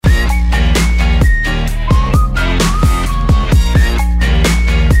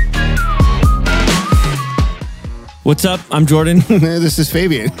What's up? I'm Jordan. This is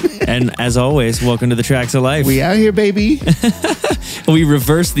Fabian. And as always, welcome to the Tracks of Life. We out here, baby. We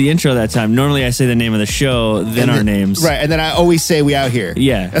reversed the intro that time. Normally I say the name of the show, then our names. Right, and then I always say we out here.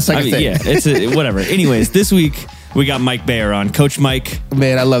 Yeah. That's like a thing. Yeah, it's whatever. Anyways, this week we got Mike Bayer on. Coach Mike.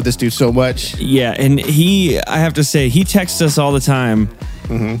 Man, I love this dude so much. Yeah, and I have to say, he texts us all the time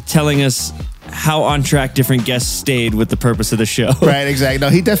telling us how on track different guests stayed with the purpose of the show. Right, exactly. No,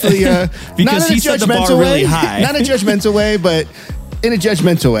 he definitely... because he set the bar really high. Not in a judgmental way, but in a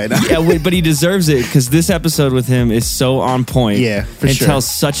judgmental way. Yeah, but he deserves it because this episode with him is so on point. Yeah, for and sure. tells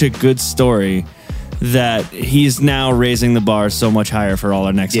such a good story that he's now raising the bar so much higher for all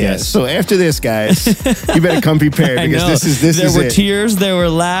our next guests. So after this, guys, you better come prepared because this is There were tears, there were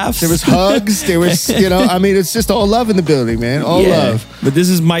laughs. There was hugs, there was, I mean, it's just all love in the building, man. All love. But this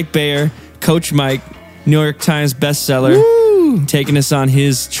is Mike Bayer, Coach Mike, New York Times bestseller, taking us on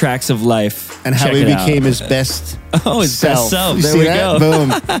his tracks of life. And how Check he it became out. his best his best self. You There see we that? go.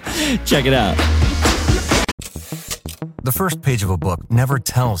 Boom. Check it out. The first page of a book never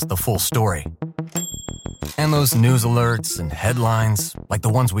tells the full story. And those news alerts and headlines, like the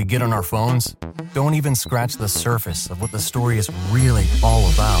ones we get on our phones, don't even scratch the surface of what the story is really all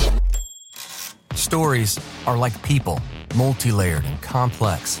about. Stories are like people, multi-layered and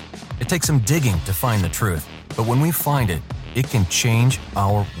complex. It takes some digging to find the truth, but when we find it, it can change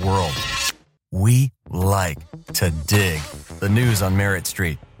our world. We like to dig. The news on Merritt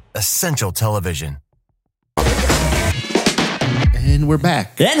Street. Essential television. And we're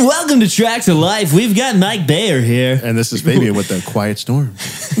back. And welcome to Tracks of Life. We've got Mike Bayer here. And this is Fabian with the Quiet Storm.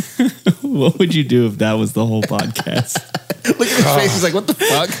 What would you do if that was the whole podcast? Look at his face. He's like, what the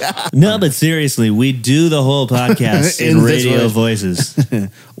fuck? No, but seriously, we do the whole podcast in In this radio way. voices.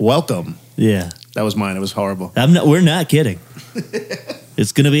 Welcome. Yeah. That was mine. It was horrible. We're not kidding.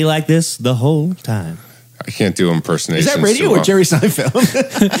 It's going to be like this the whole time. I can't do impersonations. Is that radio too or well. Jerry Seinfeld?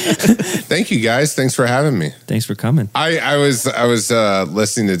 Thanks, you guys. Thanks for having me. Thanks for coming. I was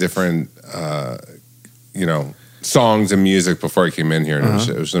listening to different, songs and music before I came in here, and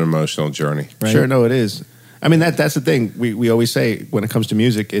it was an emotional journey. Right? Sure, no, it is. I mean, that's the thing. We always say when it comes to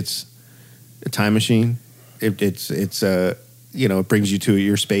music, it's a time machine. It brings you to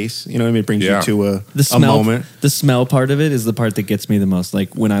your space. You know what I mean? It brings you to The smell, a moment. The smell part of it is the part that gets me the most.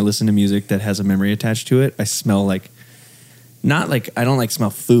 Like when I listen to music that has a memory attached to it, I smell I don't like smell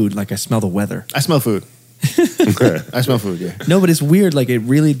food. Like I smell the weather. I smell food. I smell food, yeah. No, but it's weird. Like it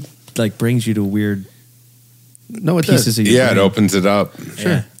really brings you to weird No, it pieces does. of your Yeah, it brain. opens it up.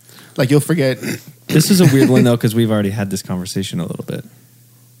 Sure. Yeah. Like you'll forget. This is a weird one though because we've already had this conversation a little bit.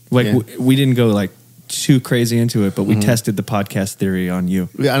 Like Yeah. we didn't go too crazy into it, but we tested the podcast theory on you.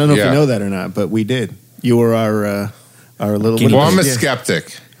 I don't know if Yeah. you know that or not, but we did. You were our little. Guinea Well, I'm a yeah.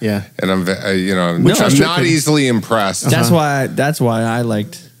 skeptic, Yeah. and I'm Which I'm is not tricky. easily impressed. That's why I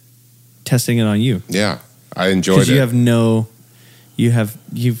liked testing it on you. Yeah, I enjoyed Because it.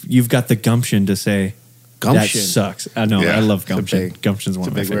 you've got the gumption to say Gumption. that sucks. I know. Yeah. I love It's a gumption. big- Gumption's one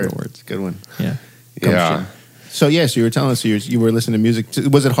It's of a my big favorite word. words. It's a good one. Yeah. yeah. So yes, you were telling us you were listening to music.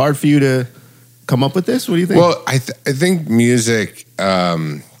 Was it hard for you to come up with this? What do you think? Well, I think music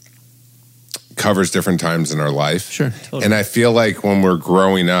covers different times in our life. Sure. Totally. And I feel like when we're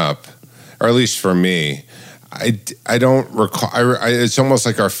growing up, or at least for me, I don't recall. It's almost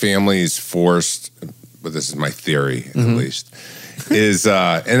like our family's forced. But this is my theory, at least. Is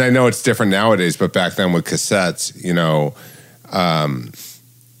and I know it's different nowadays, but back then with cassettes,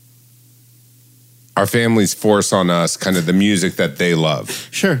 our families force on us kind of the music that they love.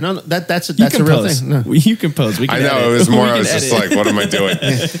 Sure. No, that's You a can real pose. thing. No. You can pose. We can I know edit. it was more. We I can was just edit. like, "What am I doing?"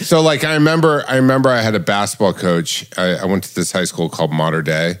 So, I remember I had a basketball coach. I went to this high school called Mater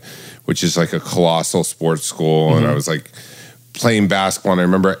Dei, which is like a colossal sports school, and I was like playing basketball. And I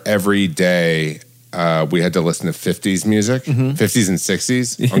remember every day we had to listen to 50s music, 50s and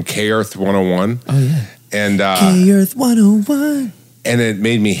 60s on K Earth 101. Oh yeah. And K-Earth 101. and it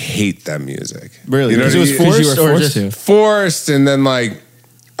made me hate that music. Really? You know Because what it I was mean? forced, you were or forced just to. Forced, and then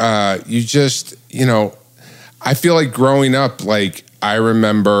you just I feel like growing up, I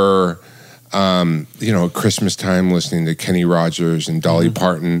remember at Christmas time listening to Kenny Rogers and Dolly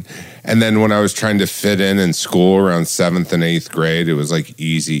Parton, and then when I was trying to fit in school around 7th and 8th grade, it was like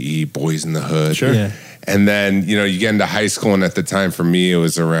Eazy-E, Boys in the Hood. Sure. Yeah. And then, you get into high school, and at the time for me, it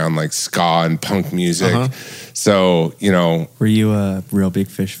was around like ska and punk music. So, Were you a Real Big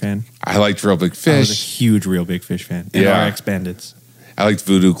Fish fan? I liked Real Big I was a Fish. huge Real Big Fish fan. And Yeah. RX Bandits. I liked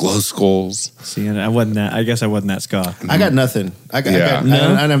Voodoo Glow Skulls. See, and I guess I wasn't that ska. I got nothing. I Yeah.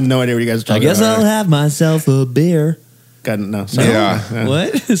 have no idea what you guys are I talking guess about. I'll have myself a beer. God, no. Yeah.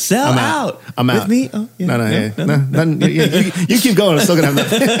 What? Sell I'm out. out. I'm out. With me? Oh, yeah. No. You keep going. I'm still gonna have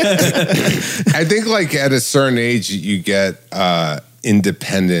nothing. I think like at a certain age, you get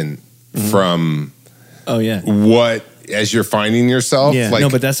independent from Oh, yeah. what as you're finding yourself. Yeah. Like, No,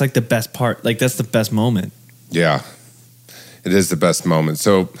 but that's like the best part. Like, that's the best moment. yeah, it is the best moment.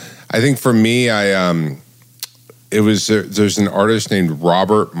 So I think for me, there's an artist named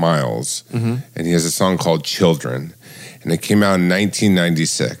Robert Miles, and he has a song called "Children," and it came out in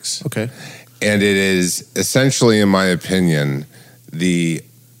 1996. Okay. And it is essentially, in my opinion,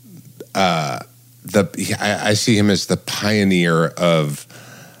 I see him as the pioneer of,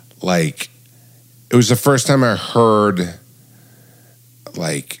 like, it was the first time I heard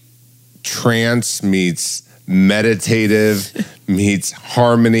like trance meets meditative meets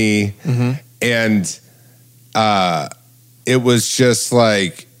harmony, and it was just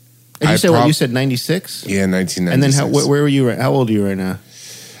like. And you said you said 96? Yeah, 1996. And then where were you? How old are you right now?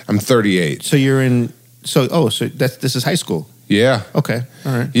 I'm 38. So you're in. So this is high school. Yeah. Okay.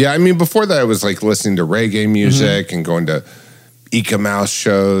 All right. Yeah, I mean, before that, I was like listening to reggae music and going to Ika Mouse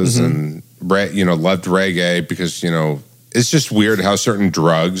shows and, loved reggae because, it's just weird how certain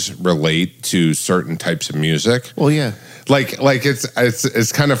drugs relate to certain types of music. Well, yeah. Like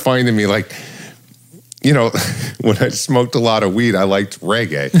it's kind of funny to me, like, when I smoked a lot of weed, I liked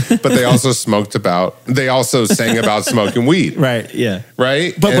reggae, but they also sang about smoking weed. Right. Yeah.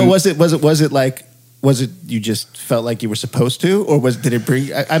 Right. But was it you just felt like you were supposed to, or did it bring?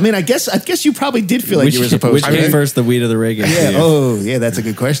 I mean, I guess you probably did feel like you were supposed Which to. came first, the weed or the reggae? Yeah. Oh, yeah. That's a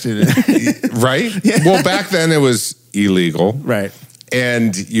good question. Right? Yeah. Well, back then it was illegal. Right.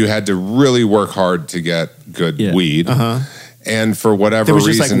 And you had to really work hard to get good weed. And for whatever there was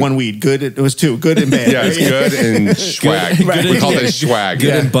reason. just like one weed. Good. It was two. Good and bad. Yeah, it's good and swag. We called it swag.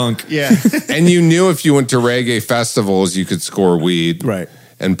 Good and bunk. Yeah. And you knew if you went to reggae festivals, you could score weed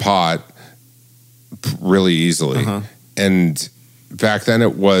and pot really easily. And back then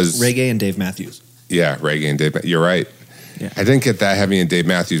it was. Reggae and Dave Matthews. Yeah, reggae and Dave. You're right. Yeah. I didn't get that heavy in Dave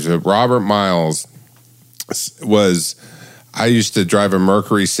Matthews, but Robert Miles was. I used to drive a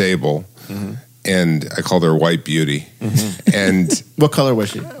Mercury Sable, and I called her White Beauty. And what color was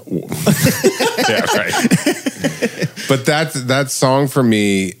she? Yeah, right. But that song for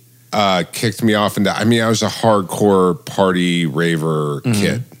me kicked me off into. I mean, I was a hardcore party raver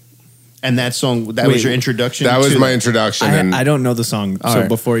kid. And that song, was your introduction? That was my introduction. I don't know the song, so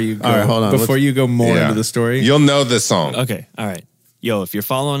before you go, hold on. Before you go more into the story, you'll know this song. Okay, all right. Yo, if you're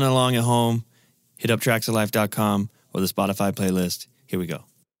following along at home, hit up tracksoflife.com or the Spotify playlist. Here we go.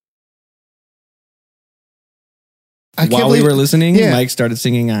 While we were listening, Mike started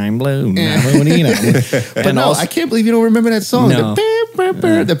singing "I'm Blue." But no, I can't believe you don't remember that song. No.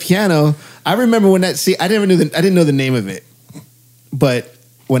 The piano. I remember when that. See, I didn't know the name of it, but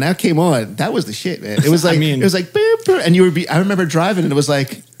when that came on, that was the shit, man. It was like it was like, and you would be. I remember driving, and it was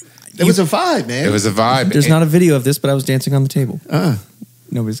like, it was a vibe, man. It was a vibe. There's not a video of this, but I was dancing on the table.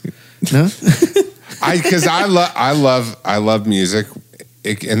 Nobody's good. No, because I love music,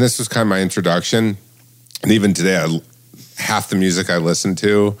 and this was kind of my introduction. And even today, half the music I listen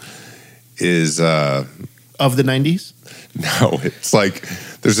to is of the 90s. No, it's like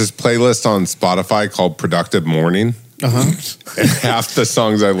there's this playlist on Spotify called Productive Morning. And half the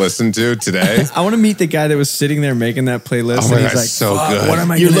songs I listen to today. I want to meet the guy that was sitting there making that playlist. Oh my and God, he's like, so good. What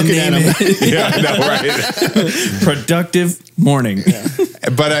am I You're gonna looking name at him. it? Yeah, I know, right? Productive morning. Yeah.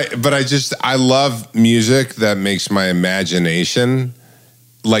 But I love music that makes my imagination,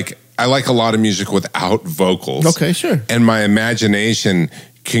 like, I like a lot of music without vocals. Okay, sure. And my imagination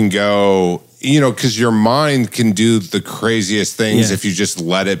can go, because your mind can do the craziest things if you just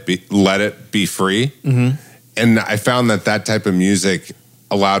let it be free. And I found that type of music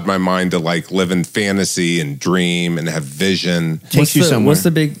allowed my mind to like live in fantasy and dream and have vision. Takes you somewhere. What's the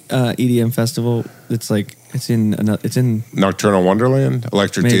big EDM festival? It's like it's in Nocturnal Wonderland,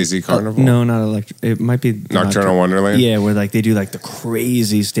 Electric Daisy Carnival. No, not Electric. It might be Nocturnal Wonderland. Yeah, where like they do like the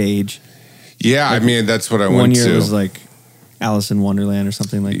crazy stage. Yeah, like, I mean that's what I went to. One year it was like Alice in Wonderland or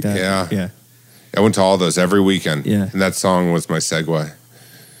something like that. Yeah. I went to all those every weekend. Yeah, and that song was my segue.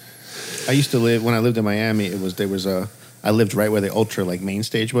 I used to live when I lived in Miami. I lived right where the Ultra like main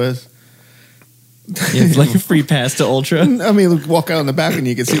stage was. Yeah, it's like a free pass to Ultra. I mean, walk out on the balcony,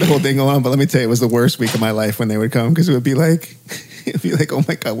 you could see the whole thing going on. But let me tell you, it was the worst week of my life when they would come because it would be like, oh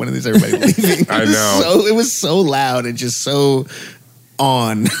my God, when is everybody leaving? I know. It was so loud and just so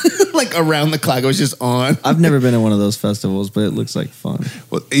on, like around the clock. It was just on. I've never been to one of those festivals, but it looks like fun.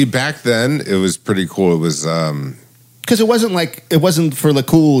 Well, back then it was pretty cool. It was Because it wasn't for the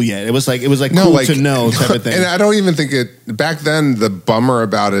cool yet. It was cool to know type of thing. And I don't even think back then, the bummer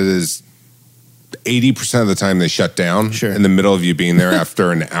about it is 80% of the time they shut down in the middle of you being there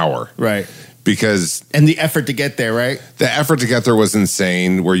after an hour. Right. And the effort to get there, right? The effort to get there was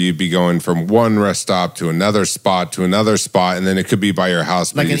insane, where you'd be going from one rest stop to another spot, and then it could be by your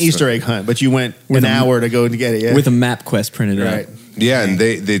house. Like an Easter egg hunt, but you went an hour to go to get it, with a map quest printed out. Yeah, and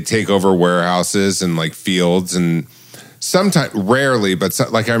they take over warehouses and like fields, and sometimes, rarely, but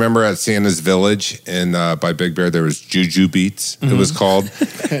like I remember at Santa's Village by Big Bear, there was Juju Beats, it was called.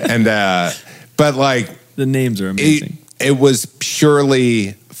 And but like the names are amazing. It was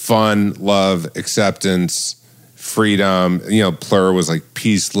purely fun, love, acceptance, freedom. Plur was like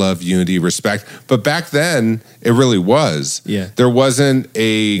peace, love, unity, respect. But back then, it really was. Yeah. There wasn't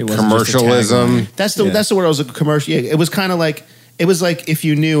commercialism. That's the word. It was a commercial. Yeah, it was kind of like, it was like if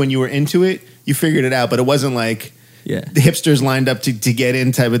you knew and you were into it, you figured it out. But it wasn't like the hipsters lined up to get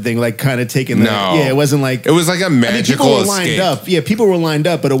in type of thing, like kind of taking it wasn't like. It was like a magical people were lined up. Yeah, people were lined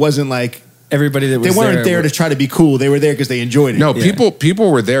up, but it wasn't like. Everybody that was they weren't there to try to be cool. They were there because they enjoyed it. No, people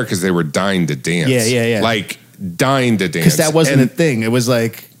were there because they were dying to dance. Yeah. Like dying to dance. Because that wasn't a thing. It was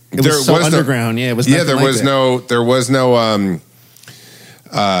like it was so underground. It was. Yeah, there was no.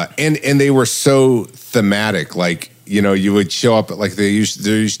 And they were so thematic. Like you would show up at there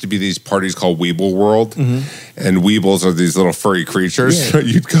used to be these parties called Weeble World, and Weebles are these little furry creatures. Yeah. So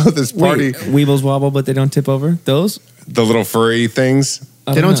you'd go to this party. Weebles wobble, but they don't tip over. Those the little furry things.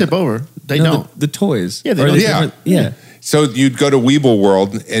 They don't tip over. They don't. The toys. Yeah, they don't. Yeah. So you'd go to Weeble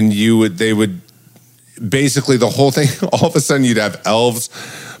World, and they would basically the whole thing. All of a sudden, you'd have elves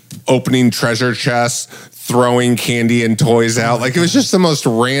opening treasure chests, throwing candy and toys out. Like it was just the most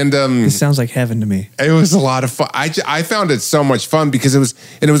random. This sounds like heaven to me. It was a lot of fun. I found it so much fun because it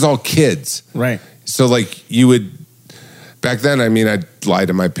was all kids. Right. So like you would. Back then, I'd lie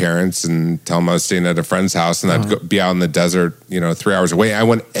to my parents and tell them I was staying at a friend's house, and I'd be out in the desert, 3 hours away. I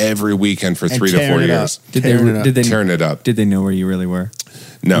went every weekend for 3 to 4 years. Tearing it up. Did they know where you really were?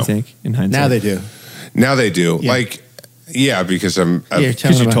 No. You think, in hindsight? Now they do. Yeah. Like, yeah, because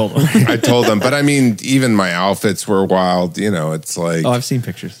because you told them. I told them. But even my outfits were wild. It's like. Oh, I've seen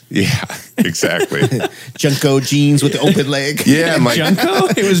pictures. Yeah, exactly. Junko jeans with the open leg. Yeah, I'm like. Junko?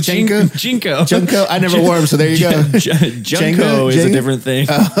 It was Jinko. Junko. I never wore them, so there you go. Junko is a different thing.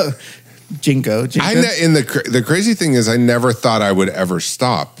 Jinko. And the crazy thing is, I never thought I would ever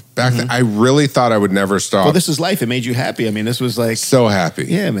stop. Back then, I really thought I would never stop. Well, this is life. It made you happy. This was like. So happy.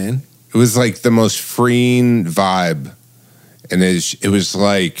 Yeah, man. It was like the most freeing vibe. And it was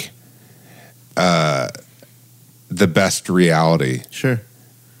like the best reality. Sure.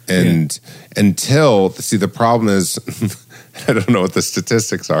 And until, the problem is, I don't know what the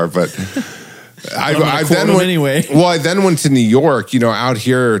statistics are, but I then went to New York. Out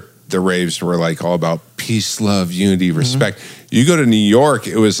here, the raves were like all about peace, love, unity, respect. You go to New York,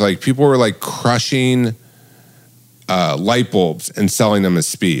 it was like people were like crushing light bulbs and selling them as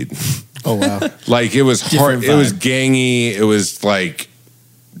speed. Oh, wow. Like it was hard. It was gangy. It was like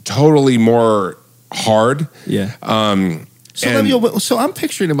totally more hard. Yeah. So I'm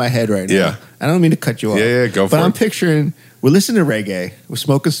picturing in my head right now. Yeah. I don't mean to cut you off. Yeah, go for it. But I'm picturing we're listening to reggae. We're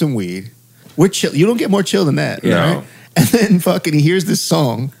smoking some weed. We're chill. You don't get more chill than that. No. Right? And then fucking he hears this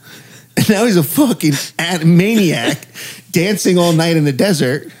song. And now he's a fucking maniac dancing all night in the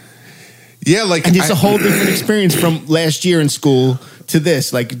desert. Yeah, like and it's a whole different experience from last year in school to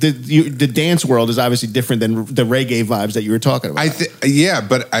this. Like the dance world is obviously different than the reggae vibes that you were talking about.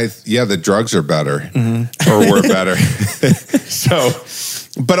 The drugs are better or were better. So,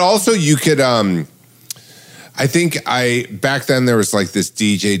 but also you could. Back then there was like this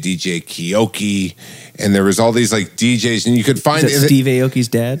DJ Keoki, and there was all these like DJs, and you could find Steve Aoki's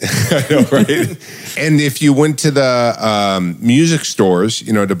dad. I know, right? And if you went to the music stores,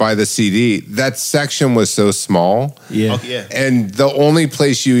 to buy the CD, that section was so small. Yeah. Oh, yeah. And the only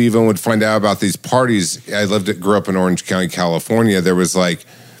place you even would find out about these parties, grew up in Orange County, California. There was like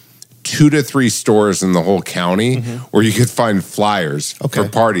 2 to 3 stores in the whole county where you could find flyers for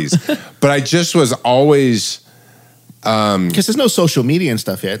parties. But I just was always. Because there's no social media and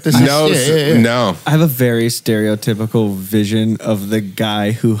stuff yet. No. I have a very stereotypical vision of the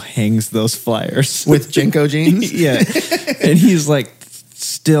guy who hangs those flyers with Jinko jeans. Yeah, and he's like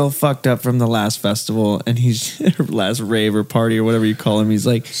still fucked up from the last festival, and he's last rave or party or whatever you call him. He's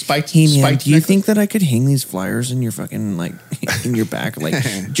like, "Hey man, do you think that I could hang these flyers in your fucking like in your back, like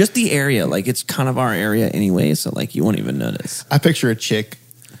just the area? Like it's kind of our area anyway, so like you won't even notice." I picture a chick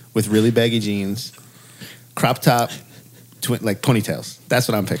with really baggy jeans, crop top. Like ponytails. That's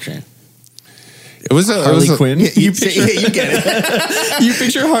what I'm picturing. It was Harley Quinn. Yeah, you get it. You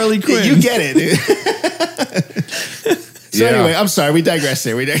picture Harley Quinn. You get it, dude. So anyway, I'm sorry. We digress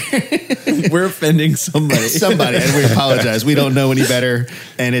there. We're offending somebody. And we apologize. We don't know any better,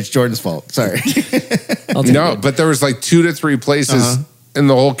 and it's Jordan's fault. Sorry. No, but there was like 2 to 3 places in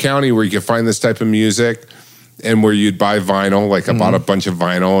the whole county where you could find this type of music and where you'd buy vinyl. Like I bought a bunch of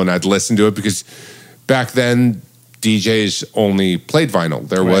vinyl and I'd listen to it because back then DJs only played vinyl.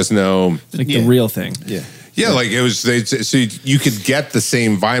 There was no... Like the real thing. Yeah. Yeah, like it was, so you could get the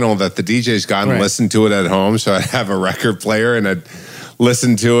same vinyl that the DJs got and listen to it at home. So I'd have a record player and I'd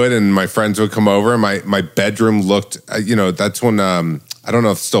listen to it and my friends would come over and my bedroom looked, that's when, I don't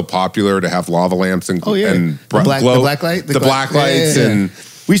know if it's still popular to have lava lamps and, and the black light? The black lights and...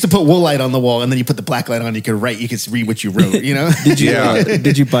 We used to put wool light on the wall, and then you put the black light on. You could write. You could read what you wrote. You know?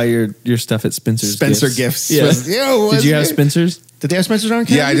 Did you buy your stuff at Spencer's? Spencer Gifts. Yeah. Did you have Spencer's? Did they have Spencer's on?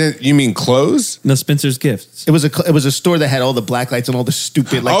 Yeah, I didn't. You mean clothes? No, Spencer's Gifts. It was a store that had all the black lights and all the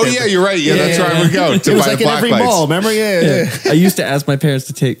stupid. Like, you're right. Yeah, that's where I would go to it was buy like the black in every lights. mall. Remember? Yeah. I used to ask my parents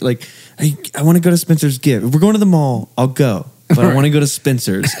to take I want to go to Spencer's Gift. If we're going to the mall, I'll go. But I want to go to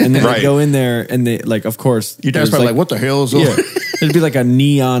Spencer's. And then I go in there and they, like, of course. Your dad's probably like, what the hell is yeah. It'd be like a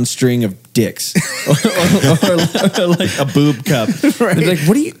neon string of dicks. or like a boob cup. Right. Like,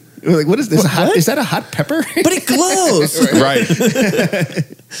 what do you... Like, what is this? Is that a hot pepper? But it glows. Right.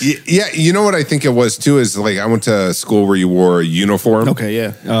 Yeah, you know what I think it was too is like I went to school where you wore a uniform. Okay,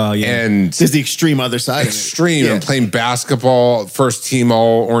 yeah. Oh, yeah. And this is the extreme other side. Extreme. I'm playing basketball, first team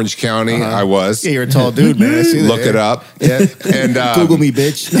all Orange County. I was. Yeah, you're a tall dude, man. I see that. Look it up. Yeah. And Google me,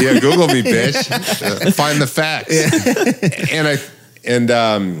 bitch. Yeah, Google me, bitch. Find the facts. Yeah.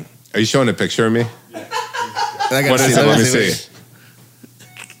 Are you showing a picture of me? What is it? Let me see.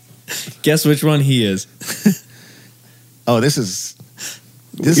 Guess which one he is. Oh, this is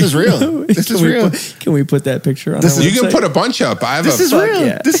real. This is real. Can we put that picture on? You can put a bunch up. This is real.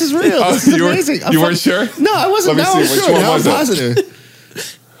 Yeah. This is real. This is amazing. You weren't sure? No, I wasn't. Now I'm sure. Now I'm positive.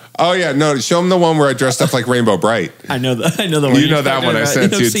 Oh yeah, no. Show him the one where I dressed up like Rainbow Bright. I know the one. You know that one I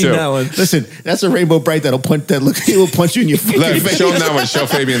sent you too. That one. Listen, that's a Rainbow Bright that'll punch. He will punch you in your face. Show him that one. Show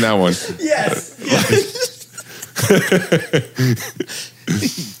Fabian that one. Yes.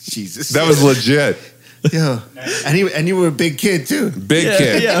 Jesus, that was legit. Yeah, and you were a big kid too. Big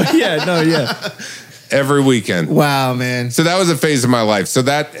kid. Yeah. Every weekend. Wow, man. So that was a phase of my life.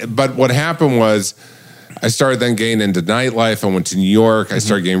 But what happened was, I started then getting into nightlife. I went to New York. I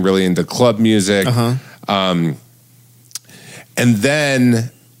started getting really into club music. And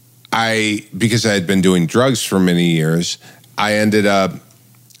then because I had been doing drugs for many years, I ended up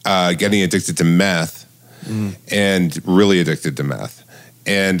getting addicted to meth and really addicted to meth.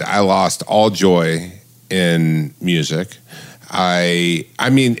 And I lost all joy in music. I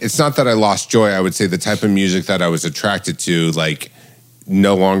mean, it's not that I lost joy. I would say the type of music that I was attracted to, like,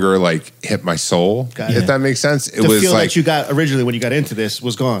 no longer like hit my soul. If that makes sense. It was feel like that you got originally when you got into this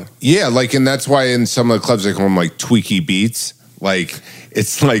was gone. Yeah, like, and that's why in some of the clubs they call them like tweaky beats. Like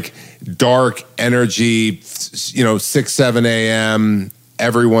it's like dark energy. 6, 7 a.m.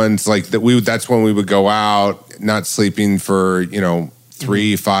 Everyone's like that. That's when we would go out, not sleeping for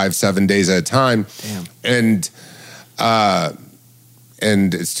 3, 5, 7 days at a time. Damn.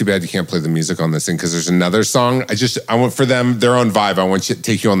 And it's too bad you can't play the music on this thing because there's another song. I want for them their own vibe. I want to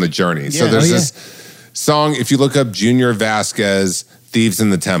take you on the journey. Yeah, so there's this song. If you look up Junior Vasquez, "Thieves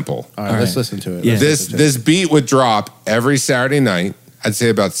in the Temple." All right, let's listen to it. Yeah. This beat would drop every Saturday night. I'd say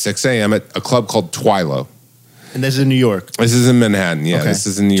about 6 a.m. at a club called Twilo. And this is in New York. This is in Manhattan. Yeah, this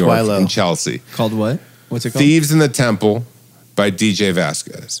is in New York, Twilo. in Chelsea. Called what? What's it called? "Thieves in the Temple" by DJ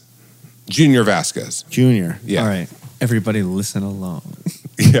Vasquez. Junior Vasquez. Junior. Yeah. All right. Everybody listen along.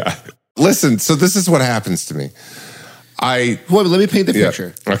 Yeah. Listen, so this is what happens to me. Wait, let me paint the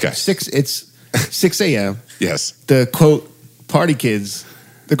picture. Okay. It's 6 a.m. Yes. The quote party kids,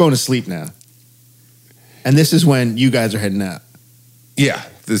 they're going to sleep now. And this is when you guys are heading out. Yeah.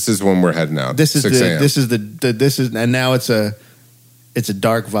 This is when we're heading out. This is and now it's a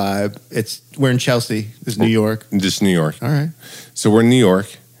dark vibe. We're in Chelsea. This is New York. Just New York. All right. So we're in New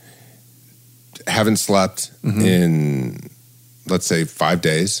York. Haven't slept in, let's say, 5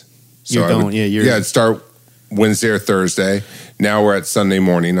 days. So I'd start Wednesday or Thursday. Now we're at Sunday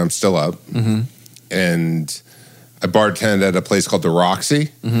morning. I'm still up. And I bartended at a place called the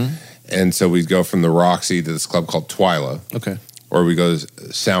Roxy. And so we'd go from the Roxy to this club called Twilo. Okay. Or we go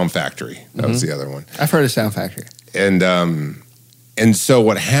to Sound Factory. That was the other one. I've heard of Sound Factory. And so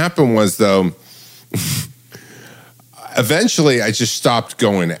what happened was, though, eventually I just stopped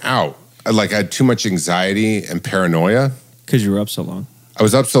going out. I had too much anxiety and paranoia. Because you were up so long. I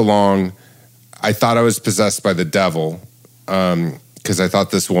was up so long. I thought I was possessed by the devil because I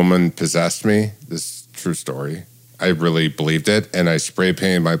thought this woman possessed me. This true story. I really believed it, and I spray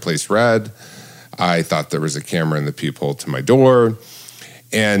painted my place red. I thought there was a camera in the peephole to my door,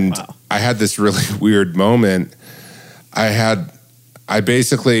 and I had this really weird moment. I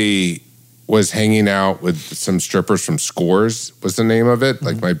basically was hanging out with some strippers from Scores was the name of it.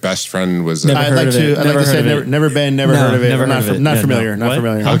 Like my best friend was. I'd like to say never been, never heard of it. Never heard of it. Not familiar. Not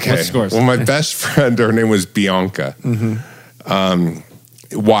familiar. Okay. What's Scores? Well, my best friend, her name was Bianca.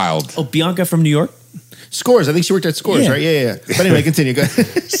 Wild. Oh, Bianca from New York? Scores. I think she worked at Scores, right? Yeah. But anyway, continue. Go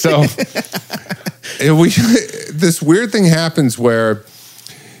ahead. So this weird thing happens where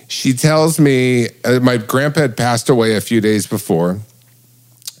she tells me my grandpa had passed away a few days before.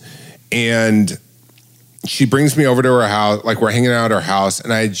 And she brings me over to her house, like we're hanging out at her house,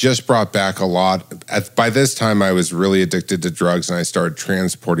 and I had just brought back a lot. By this time, I was really addicted to drugs, and I started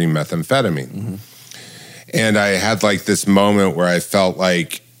transporting methamphetamine. Mm-hmm. And I had like this moment where I felt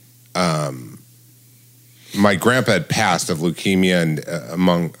like my grandpa had passed of leukemia and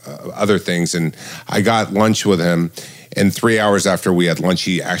among other things, and I got lunch with him, and 3 hours after we had lunch,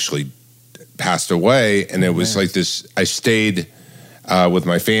 he actually passed away, and it was like this, I stayed with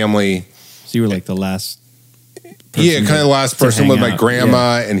my family. So you were like the last person? Yeah, kind of the last person with my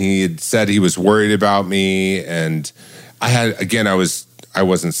grandma, and he had said he was worried about me, and I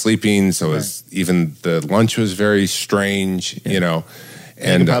wasn't sleeping, so even the lunch was very strange, you know.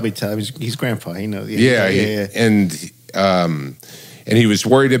 And you can probably tell he's grandpa. He knows. And he was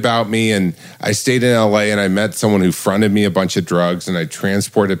worried about me, and I stayed in LA, and I met someone who fronted me a bunch of drugs, and I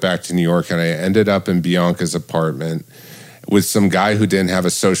transported back to New York, and I ended up in Bianca's apartment with some guy who didn't have a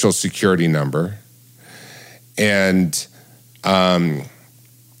social security number. And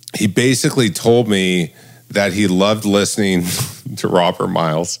he basically told me that he loved listening to Robert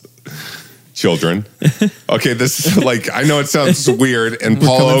Miles. Children. Okay, this is like, I know it sounds weird. And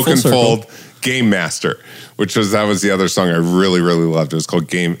Paul Oakenfold, Game Master, that was the other song I really, really loved. It was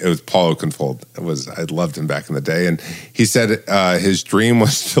called It was Paul Oakenfold. I loved him back in the day. And he said his dream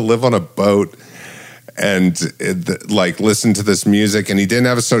was to live on a boat and listen to this music. And he didn't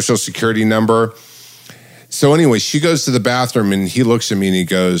have a social security number. So anyway, she goes to the bathroom and he looks at me and he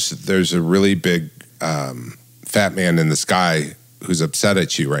goes, "There's a really big fat man in the sky who's upset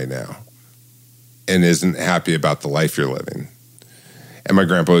at you right now and isn't happy about the life you're living." And my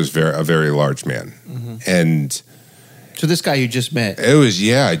grandpa was a very large man. Mm-hmm. And so this guy you just met.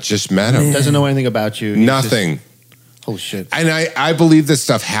 I just met him. Doesn't know anything about you. Nothing. Holy shit. And I believe this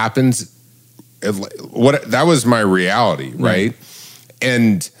stuff happens. That was my reality, right?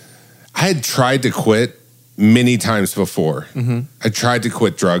 And I had tried to quit many times before. Mm-hmm. I tried to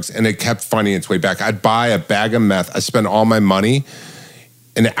quit drugs and it kept finding its way back. I'd buy a bag of meth. I spent all my money.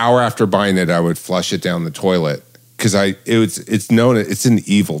 An hour after buying it, I would flush it down the toilet because it's an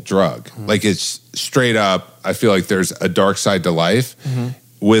evil drug. Mm-hmm. Like it's straight up. I feel like there's a dark side to life. Mm-hmm.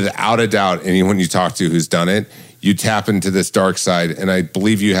 Without a doubt, anyone you talk to who's done it, you tap into this dark side, and I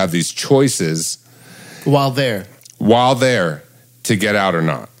believe you have these choices while there to get out or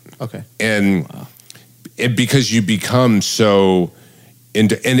not. Okay, and because you become so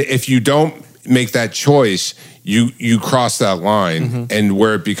into, and if you don't make that choice, you cross that line, mm-hmm. and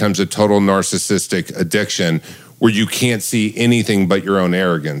where it becomes a total narcissistic addiction, where you can't see anything but your own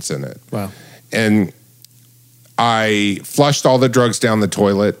arrogance in it. Wow, and I flushed all the drugs down the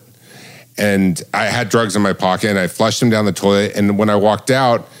toilet. And I had drugs in my pocket, and I flushed them down the toilet. And when I walked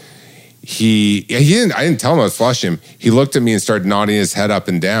out, I didn't tell him I was flushing him. He looked at me and started nodding his head up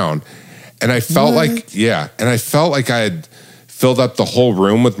and down. And I felt I had filled up the whole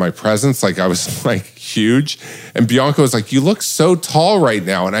room with my presence, like I was like huge. And Bianca was like, "You look so tall right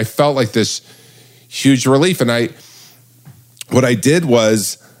now." And I felt like this huge relief. And what I did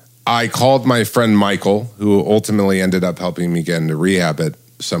was I called my friend Michael, who ultimately ended up helping me get into rehab at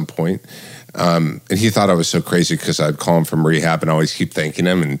some point. And he thought I was so crazy because I'd call him from rehab and always keep thanking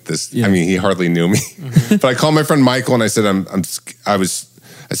him. And he hardly knew me. Mm-hmm. But I called my friend Michael and I said,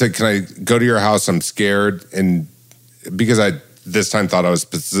 I said, "Can I go to your house? I'm scared." And because I this time thought I was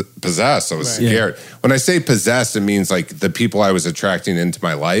possessed, I was scared. Yeah. When I say possessed, it means like the people I was attracting into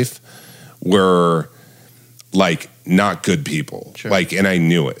my life were like not good people. Sure. Like, and I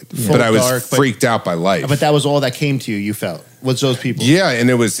knew it, but I was freaked out by life. But that was all that came to you. You felt was those people. Yeah, and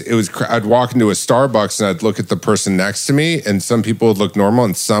it was. I'd walk into a Starbucks and I'd look at the person next to me, and some people would look normal,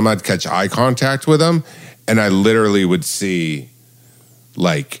 and some I'd catch eye contact with them, and I literally would see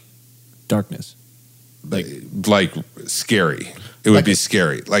like darkness, like scary. It would be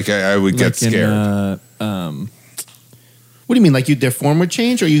scary. Like I would get scared. What do you mean? Like their form would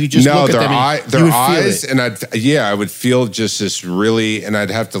change, or you just look at them and their eyes, and I would feel just this really, and I'd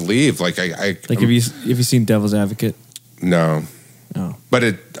have to leave. Like have you seen Devil's Advocate? No. Oh, but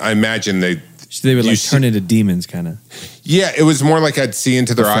I imagine they would like turn into demons, kind of. Yeah, it was more like I'd see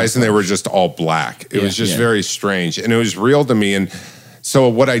into their eyes, and they were just all black. It was just very strange, and it was real to me. And so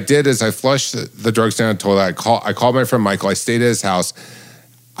what I did is I flushed the drugs down the toilet. I called my friend Michael. I stayed at his house.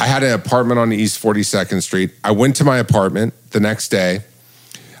 I had an apartment on East 42nd Street. I went to my apartment the next day.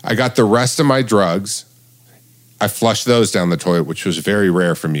 I got the rest of my drugs. I flushed those down the toilet, which was very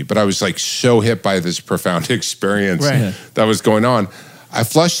rare for me. But I was like so hit by this profound experience that was going on. I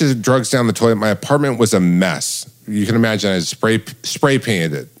flushed the drugs down the toilet. My apartment was a mess. You can imagine I had spray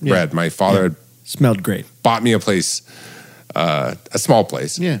painted it red. My father smelled great. Bought me a place, a small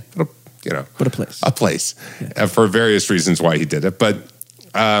place. Yeah. But a place. A place. Yeah. For various reasons why he did it. But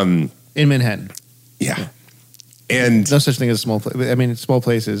in Manhattan. Yeah. And no such thing as a small place. I mean, small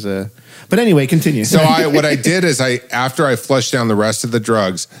places. But anyway, continue. So what I did is after I flushed down the rest of the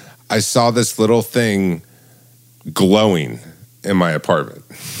drugs, I saw this little thing glowing in my apartment.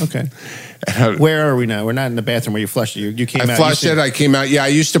 Okay. Where are we now? We're not in the bathroom where you flushed it. You came out. I flushed it. I came out. Yeah, I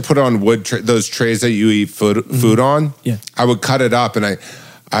used to put on wood those trays that you eat food on. Yeah. I would cut it up, and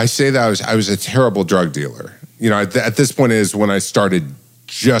I say that I was a terrible drug dealer. At this point is when I started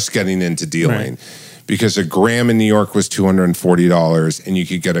just getting into dealing. Right. Because a gram in New York was $240, and you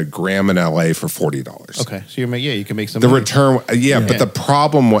could get a gram in LA for $40. Okay, so you can make some. The money. Return, but the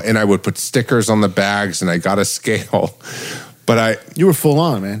problem, and I would put stickers on the bags, and I got a scale, but you were full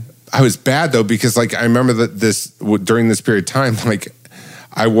on, man. I was bad though because I remember that during this period of time,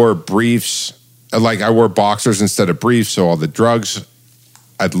 I wore briefs, I wore boxers instead of briefs, so all the drugs,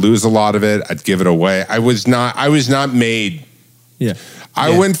 I'd lose a lot of it, I'd give it away. I was not made. Yeah.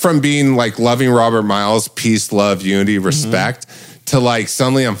 I went from being loving Robert Miles, peace, love, unity, respect, to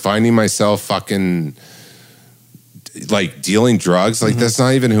suddenly I'm finding myself fucking dealing drugs. That's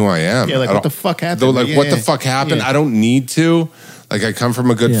not even who I am. Yeah, what the fuck happened? What the fuck happened? I don't need to. I come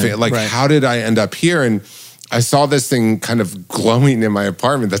from a good family. How did I end up here? And I saw this thing kind of glowing in my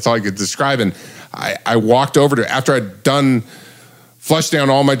apartment. That's all I could describe. And I walked over to after I'd done flushed down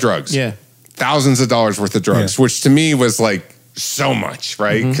all my drugs. Yeah. Thousands of dollars worth of drugs, which to me was so much,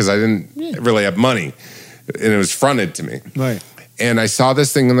 right? Because I didn't really have money, and it was fronted to me. Right. And I saw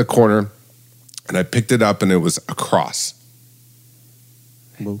this thing in the corner, and I picked it up, and it was a cross.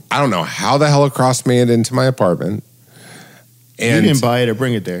 Whoa. I don't know how the hell a cross made it into my apartment. And you didn't buy it or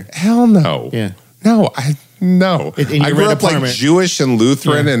bring it there? Hell no. Yeah. No, I grew up Jewish and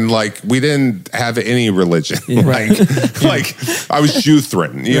Lutheran, and we didn't have any religion. Yeah. I was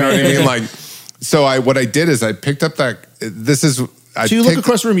Lutheran. You know what I mean? So what I did is I picked up that. So you look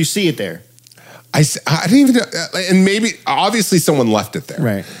across the room, you see it there. I didn't even know, and maybe obviously someone left it there,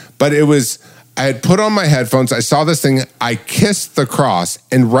 right? But I had put on my headphones. I saw this thing. I kissed the cross,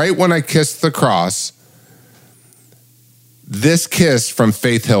 and right when I kissed the cross, this kiss from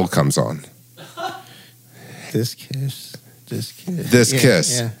Faith Hill comes on. This kiss.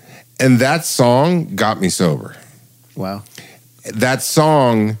 Yeah. And that song got me sober. Wow. That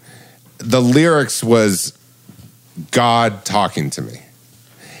song. The lyrics was God talking to me.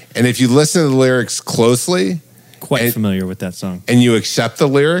 And if you listen to the lyrics closely... Quite familiar with that song. And you accept the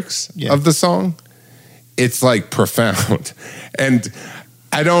lyrics of the song, it's profound. And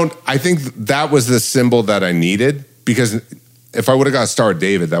I think that was the symbol that I needed, because if I would have got Star of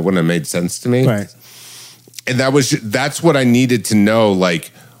David, that wouldn't have made sense to me. Right. And that's what I needed to know,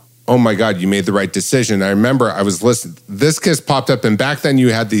 oh my God, you made the right decision. I remember I was listening, this kiss popped up, and back then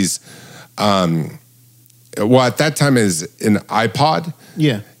you had these... at that time is an iPod.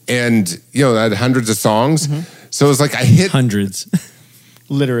 Yeah. And, I had hundreds of songs. Mm-hmm. So it was I hit... Hundreds.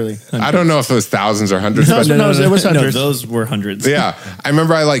 Literally. Hundreds. I don't know if it was thousands or hundreds. No, it was hundreds. No, those were hundreds. Yeah. I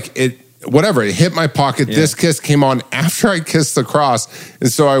remember it hit my pocket. Yeah. This kiss came on after I kissed the cross.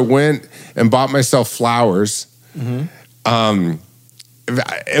 And so I went and bought myself flowers. Mm-hmm.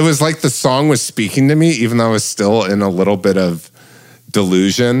 It was the song was speaking to me, even though I was still in a little bit of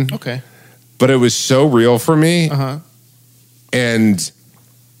delusion. Okay. But it was so real for me. Uh-huh. And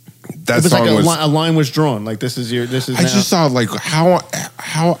that song was... a line was drawn. This is I just saw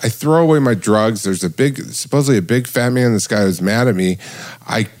how I throw away my drugs. There's supposedly a big fat man in the sky who's mad at me.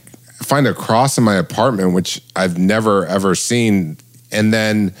 I find a cross in my apartment, which I've never, ever seen. And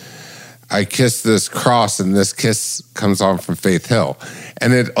then I kiss this cross, and this kiss comes on from Faith Hill.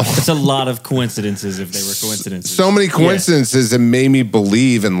 And it's a lot of coincidences, if they were coincidences. So many coincidences that made me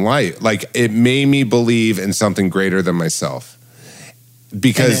believe in life. It made me believe in something greater than myself.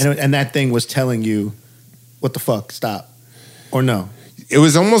 Because and that thing was telling you, what the fuck, stop. Or no? It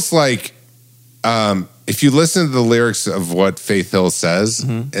was almost like if you listen to the lyrics of what Faith Hill says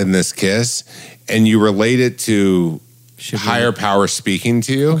in this Kiss, and you relate it to higher power speaking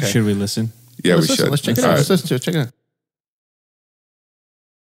to you. Okay. Should we listen? Yeah, we should. Let's check it out. Let's listen to it. Check it out.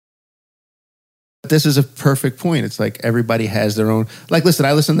 This is a perfect point. It's like everybody has their own. Like, listen,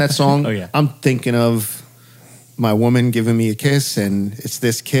 I listen to that song. I'm thinking of my woman giving me a kiss, and it's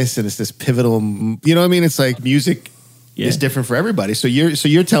this kiss, and it's this pivotal. You know what I mean? It's like music is different for everybody. So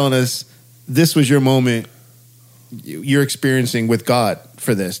you're telling us this was your moment you're experiencing with God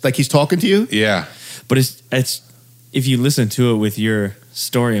for this. Like he's talking to you. Yeah, but it's if you listen to it with your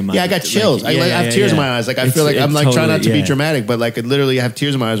story in mind. Yeah, I got chills. I have tears in my eyes. Like I feel like I'm like trying not to be dramatic, but like literally I have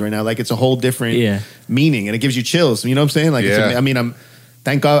tears in my eyes right now. Like it's a whole different meaning, and it gives you chills. You know what I'm saying? Like,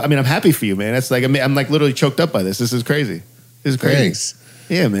 thank God. I mean, I'm happy for you, man. It's like I'm like literally choked up by this. This is crazy. This is crazy. Thanks.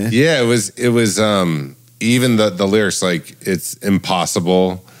 Yeah, man. Yeah, it was. Even the lyrics, like it's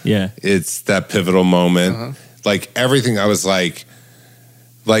impossible. Yeah, it's that pivotal moment. Like everything, I was like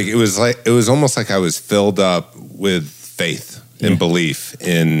it was almost like I was filled up with faith and belief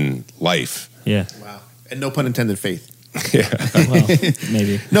in life. Yeah. Wow. And no pun intended, faith. Yeah. Well,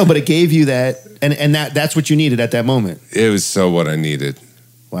 maybe. No, but it gave you that, and that's what you needed at that moment. It was so what I needed.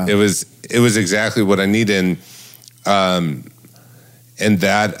 Wow. It was exactly what I needed, and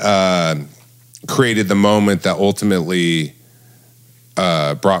that created the moment that ultimately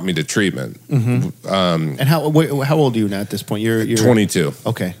brought me to treatment. And how old are you now at this point? You're 22.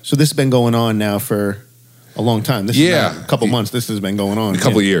 Okay, so this has been going on now for a long time. This is not a couple months. This has been going on a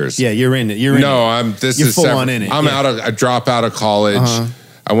couple of years. Yeah, you're in it. You're full on in it. I drop out of college.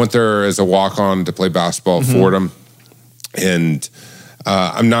 I went there as a walk-on to play basketball at Fordham, and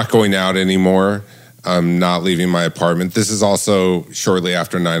I'm not going out anymore. I'm not leaving my apartment. This is also shortly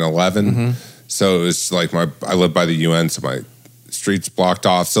after 9/11, so it was like I live by the UN, so my streets blocked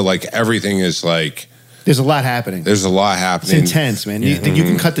off. So like everything is like. There's a lot happening. It's intense, man. You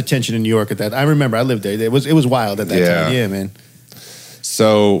can cut the tension in New York at that. I remember I lived there. It was wild at that time. Yeah, man.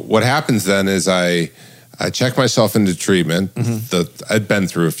 So what happens then is I checked myself into treatment. I'd been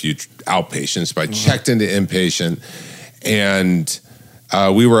through a few outpatients, but I checked into inpatient, and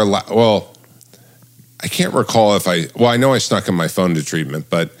we were I can't recall if I know I snuck in my phone to treatment,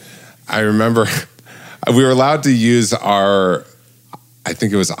 but I remember we were allowed to use I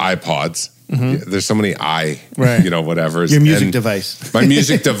think it was iPods. There's so many whatever. Your music device. My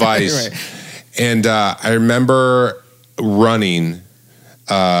music device. Right. And I remember running,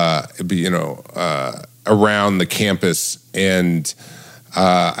 around the campus, and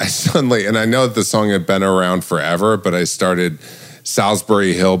I suddenly, and I know that the song had been around forever, but I started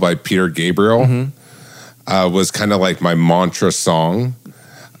Salisbury Hill by Peter Gabriel. Was kind of like my mantra song.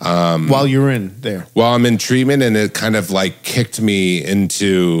 While you're in there. While I'm in treatment, and it kind of like kicked me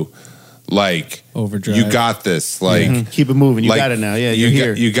into like overdrive. You got this. Like keep it moving. You got it now. Yeah, you're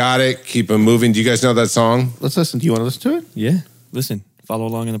here. You got it. Keep it moving. Do you guys know that song? Let's listen. Do you want to listen to it? Yeah. Listen. Follow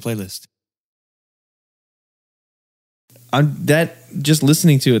along in the playlist. Just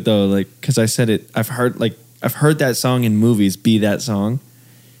listening to it though, like because I said it, I've heard that song in movies. Be that song,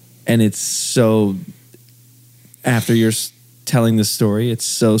 and it's so. After you're telling the story, it's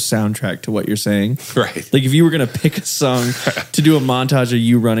so soundtrack to what you're saying. Right. Like if you were going to pick a song to do a montage of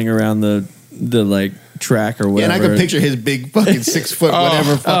you running around the like track or whatever. Yeah, and I can picture his big fucking 6 foot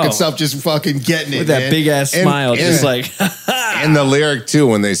whatever fucking self just fucking getting it. With that big ass smile, just like. And the lyric too,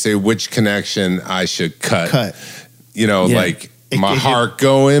 when they say which connection I should cut. Like my heart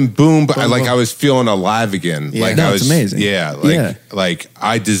going boom, but I was feeling alive again. Yeah. It's amazing. Yeah, like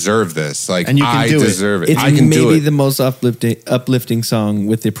I deserve this. Like and you can deserve it. It's I can do it. Maybe the most uplifting song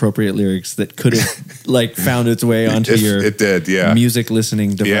with the appropriate lyrics that could have like found its way onto your music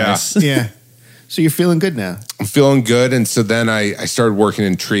listening device. Yeah. So you're feeling good now. I'm feeling good, and so then I started working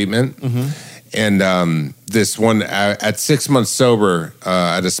in treatment. And this one at 6 months sober,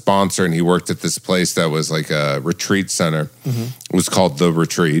 I had a sponsor, and he worked at this place that was like a retreat center. It was called The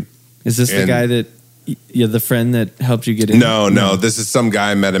Retreat. Is this the guy that the friend that helped you get in? No. This is some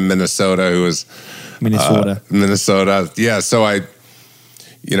guy I met in Minnesota who was Minnesota. Yeah. So I,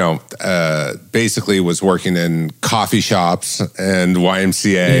 basically was working in coffee shops and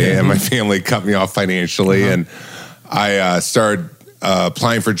YMCA, and my family cut me off financially, and I started.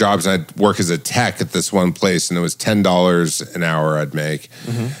 Applying for jobs, and I'd work as a tech at this one place, and it was $10 an hour I'd make.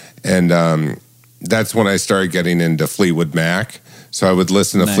 And that's when I started getting into Fleetwood Mac. So I would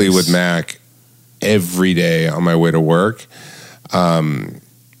listen to Fleetwood Mac every day on my way to work.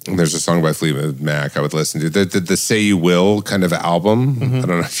 There's a song by Fleetwood Mac I would listen to. The Say You Will kind of album. I don't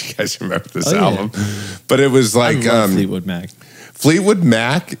know if you guys remember this album. But it was like... I love Fleetwood Mac. Fleetwood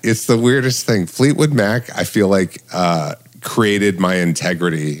Mac, it's the weirdest thing. Fleetwood Mac, I feel like created my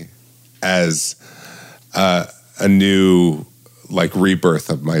integrity as a new like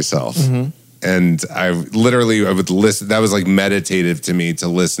rebirth of myself. And I would listen. That was like meditative to me to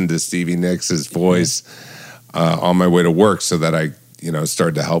listen to Stevie Nicks' voice on my way to work, so that I,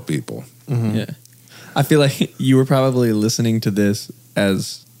 started to help people. Yeah, I feel like you were probably listening to this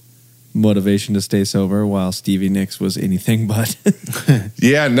as motivation to stay sober, while Stevie Nicks was anything but.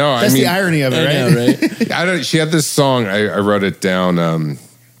 Yeah, no, that's the irony of it, right? I know, right? She had this song. I wrote it down.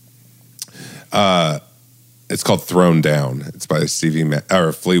 It's called "Thrown Down." It's by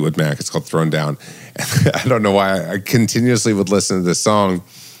Fleetwood Mac. It's called "Thrown Down." And I don't know why I continuously would listen to this song,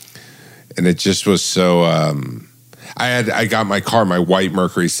 and it just was so. I got my car, my white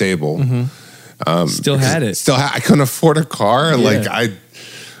Mercury Sable. Still had it. I couldn't afford a car. Yeah.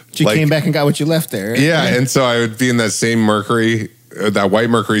 You came back and got what you left there. Right? Yeah, and so I would be in that same Mercury, that white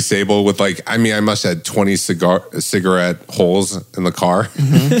Mercury Sable with I must have had 20 cigarette holes in the car,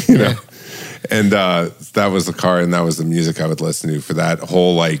 know. And that was the car, and that was the music I would listen to for that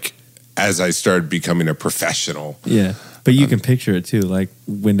whole, as I started becoming a professional. Yeah, but you can picture it too,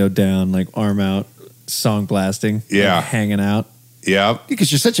 window down, arm out, song blasting, hanging out. Yeah,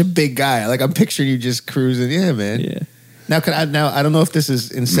 because you're such a big guy. I'm picturing you just cruising. Yeah, man. Yeah. Now I don't know if this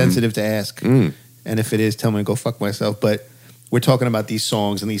is insensitive to ask, and if it is, tell me to go fuck myself. But we're talking about these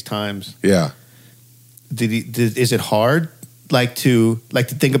songs and these times. Yeah. Is it hard? To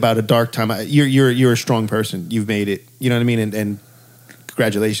think about a dark time. You're a strong person. You've made it. You know what I mean? And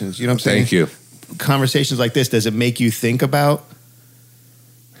congratulations. You know what I'm saying? Thank you. Conversations like this, does it make you think about?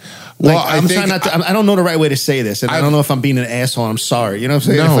 Well, I'm trying not to. I don't know the right way to say this, and I don't know if I'm being an asshole. I'm sorry. You know what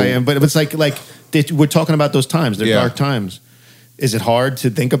I'm saying? No. If I am, but it's we're talking about those times. They're dark times. Is it hard to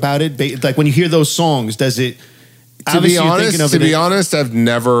think about it? When you hear those songs, does it? To be honest, I've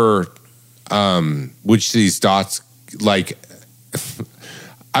never which these dots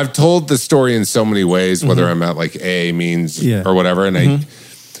I've told the story in so many ways, whether I'm at AA means or whatever, and I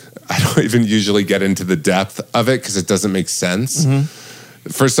don't even usually get into the depth of it because it doesn't make sense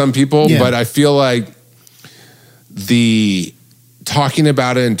for some people. Yeah. But I feel like the talking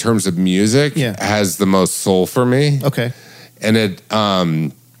about it in terms of music has the most soul for me. Okay, and it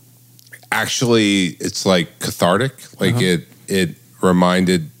actually it's cathartic.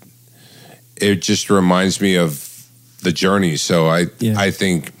 It just reminds me of the journey. So I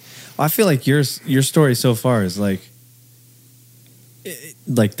think I feel like your story so far is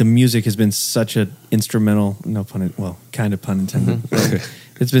the music has been such an instrumental, kind of pun intended.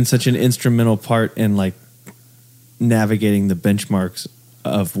 It's been such an instrumental part in navigating the benchmarks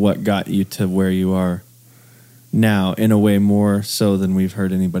of what got you to where you are now, in a way more so than we've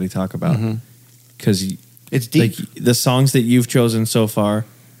heard anybody talk about. Because it's deep. The songs that you've chosen so far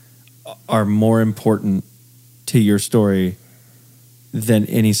are more important to your story than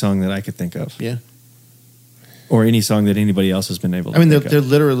any song that I could think of. Yeah. Or any song that anybody else has been able to think of. They're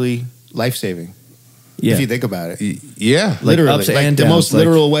literally life-saving. Yeah. If you think about it. Yeah. Literally. The most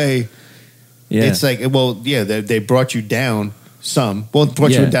literal way. Yeah. It's they brought you down some. Well,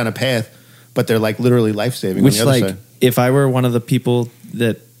 brought you down a path, but they're literally life-saving. Which, on the other side. if I were one of the people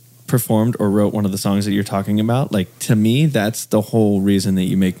that performed or wrote one of the songs that you're talking about, to me, that's the whole reason that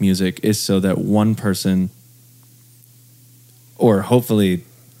you make music, is so that one person, or hopefully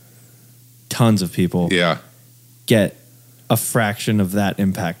tons of people, get a fraction of that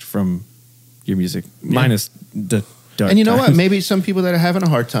impact from your music, minus the dark. And you know times. what? Maybe some people that are having a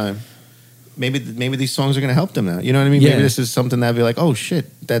hard time, maybe these songs are going to help them now. You know what I mean? Yeah. Maybe this is something that'd be oh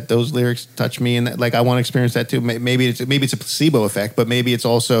shit, that those lyrics touch me, and that, I want to experience that too. Maybe it's a placebo effect, but maybe it's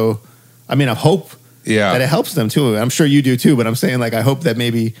also, I hope that it helps them too. I'm sure you do too, but I'm saying I hope that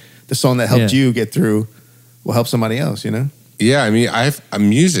maybe the song that helped you get through will help somebody else. You know? Yeah,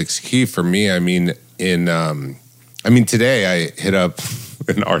 music's key for me. Today I hit up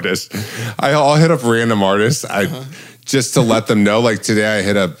an artist. I'll hit up random artists. Just to let them know. Today I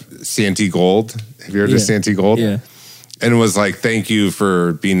hit up Santi Gold. Have you heard of Santi Gold? Yeah. And was thank you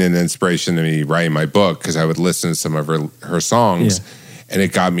for being an inspiration to me writing my book, because I would listen to some of her songs, and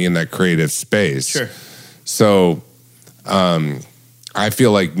it got me in that creative space. Sure. So, I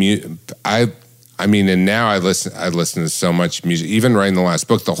feel and now I listen to so much music. Even writing the last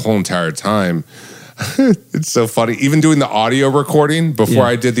book, the whole entire time. It's so funny. Even doing the audio recording, before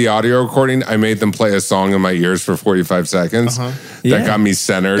I did the audio recording, I made them play a song in my ears for 45 seconds. That got me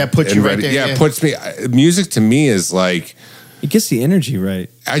centered. That puts you ready. Right there. Yeah, it puts me. Music to me is it gets the energy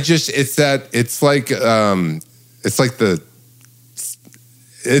right. To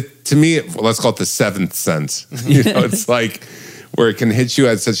me, let's call it the seventh sense. It's where it can hit you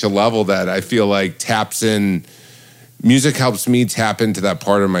at such a level that I feel like taps in. Music helps me tap into that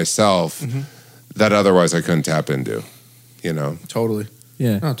part of myself that otherwise I couldn't tap into. You know, totally.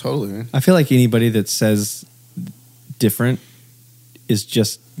 Yeah, no, totally, man. I feel like anybody that says different is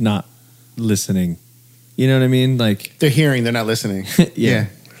just not listening. You know what I mean? Like they're hearing, they're not listening. Yeah.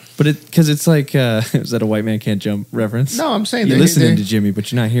 But because it's like, is that a white man can't jump reference? No, I'm saying you're listening to Jimmy,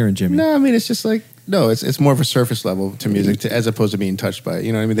 but you're not hearing Jimmy. No, I mean, it's just like, no, it's more of a surface level to music as opposed to being touched by it.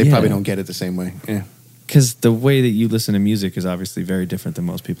 You know what I mean? They probably don't get it the same way. Yeah. Because the way that you listen to music is obviously very different than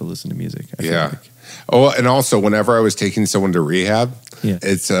most people listen to music. I feel like. Oh, and also, whenever I was taking someone to rehab,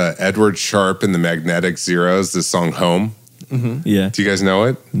 it's Edward Sharpe and the Magnetic Zeros, the song Home. Yeah. Do you guys know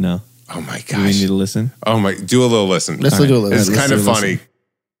it? No. Oh, my gosh. Do we need to listen? Oh, my. Do a little listen. Let's do a little listen. It's kind of funny.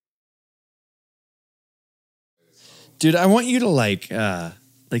 Dude, I want you to like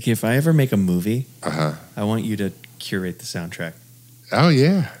if I ever make a movie, I want you to curate the soundtrack. Oh,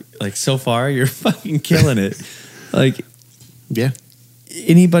 yeah. Like, so far, you're fucking killing it. Like, yeah.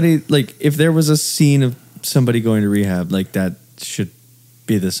 Anybody, like, if there was a scene of somebody going to rehab, like, that should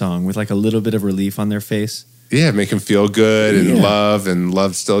be the song with, like, a little bit of relief on their face. Yeah, make them feel good and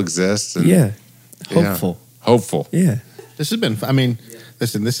love still exists. And, Hopeful. Hopeful. Yeah. This has been, I mean,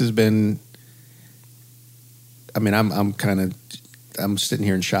 listen, this has been, I mean, I'm sitting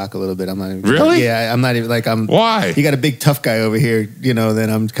here in shock a little bit. I'm not even. Really? Yeah, I'm not even like I'm. Why? You got a big tough guy over here, you know. Then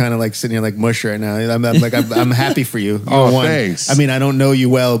I'm kind of like sitting here like mush right now. I'm happy for you. Thanks. I mean, I don't know you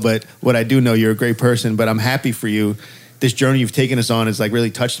well, but what I do know, you're a great person. But I'm happy for you. This journey you've taken us on has like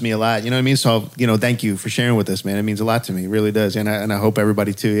really touched me a lot. You know what I mean? So thank you for sharing with us, man. It means a lot to me. It really does, and I hope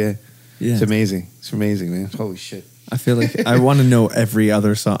everybody too. Yeah. It's amazing. It's amazing, man. Holy shit. I feel like I want to know every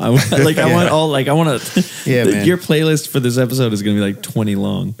other song. I want to. Yeah, man. Your playlist for this episode is going to be like 20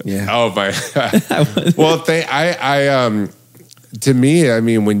 long. Yeah. Oh my. Well, to me, I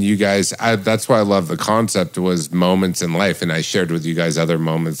mean, when you guys, that's why I love the concept was moments in life, and I shared with you guys other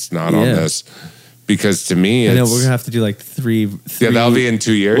moments not on this. Because to me, I know we're gonna have to do like three. Yeah, that'll be in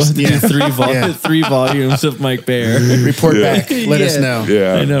 2 years. We'll have to do three volumes of Mike Bair. Report back. Let us know.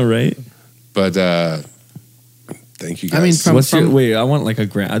 Yeah, I know, right? But thank you guys. I mean, wait, I want like a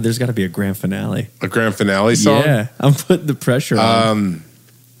grand. There's got to be a grand finale. A grand finale song. Yeah, I'm putting the pressure on.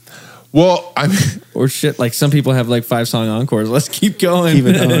 Well, I mean, or shit. Like some people have like 5-song encores. Let's keep going. Keep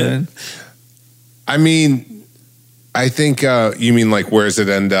it going. I mean, I think you mean like where's it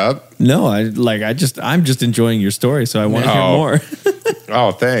end up? No, I'm just enjoying your story, so I want to hear more.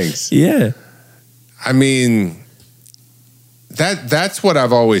 Oh, thanks. Yeah. I mean, that's what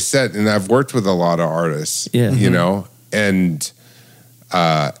I've always said, and I've worked with a lot of artists. Yeah. You know, and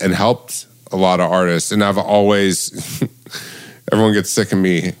helped a lot of artists, and I've always everyone gets sick of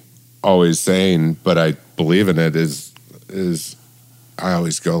me always saying, but I believe in it is I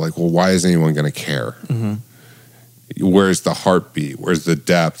always go like, well, why is anyone going to care? Mm-hmm. Where's the heartbeat? Where's the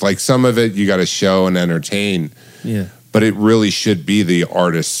depth? Like some of it you got to show and entertain. Yeah. But it really should be the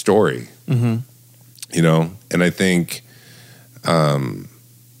artist's story. Mm-hmm. You know? And I think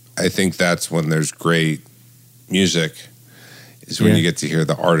that's when there's great music is when you get to hear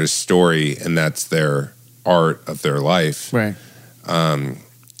the artist's story and that's their art of their life. Right.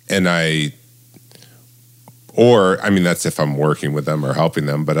 That's if I'm working with them or helping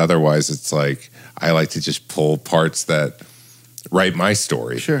them. But otherwise it's like, I like to just pull parts that write my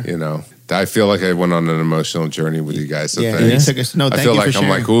story. Sure. You know, I feel like I went on an emotional journey with you guys. So thank I you feel like for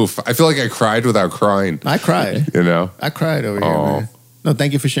sharing. I'm like, oof. I feel like I cried without crying. I cried. You know? I cried over here, man. No,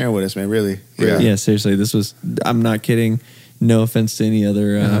 thank you for sharing with us, man. Really. Yeah, seriously. I'm not kidding. No offense to any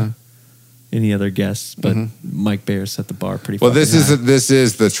other guests, but Mike Bair set the bar pretty well. This high.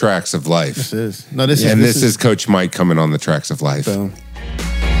 is the Tracks of Life. This is this is Coach Mike coming on the Tracks of Life. Boom.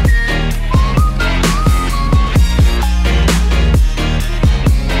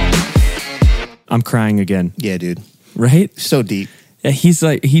 I'm crying again. Yeah, dude. Right? So deep. Yeah, he's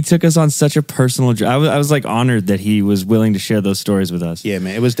like, he took us on such a personal journey. I was like honored that he was willing to share those stories with us. Yeah,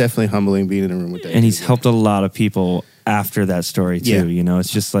 man. It was definitely humbling being in a room with that. And he's helped a lot of people after that story too. Yeah. You know,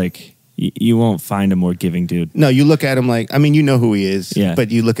 it's just like, you won't find a more giving dude. No, you look at him like, I mean, you know who he is,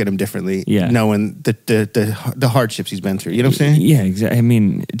 but you look at him differently, knowing the hardships he's been through. You know what I'm saying? Yeah, exactly. I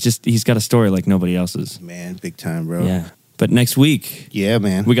mean, he's got a story like nobody else's. Man, big time, bro. Yeah. But next week,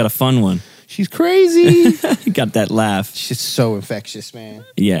 man, we got a fun one. She's crazy. Got that laugh. She's so infectious, man.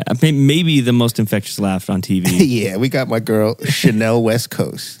 Yeah, maybe the most infectious laugh on TV. Yeah, we got my girl, Chanel West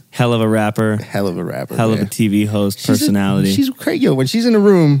Coast. Hell of a rapper. Hell of a rapper. Hell of a TV host, personality. She's crazy. Yo, when she's in the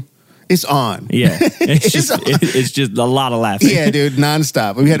room, it's on. Yeah. It's just a lot of laughing. Yeah, dude,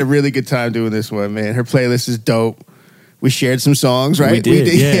 nonstop. We had a really good time doing this one, man. Her playlist is dope. We shared some songs, right? We did,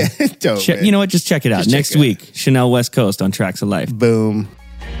 yeah. Dope, you know what? Just check it out. Next week, Chanel West Coast on Tracks of Life. Boom.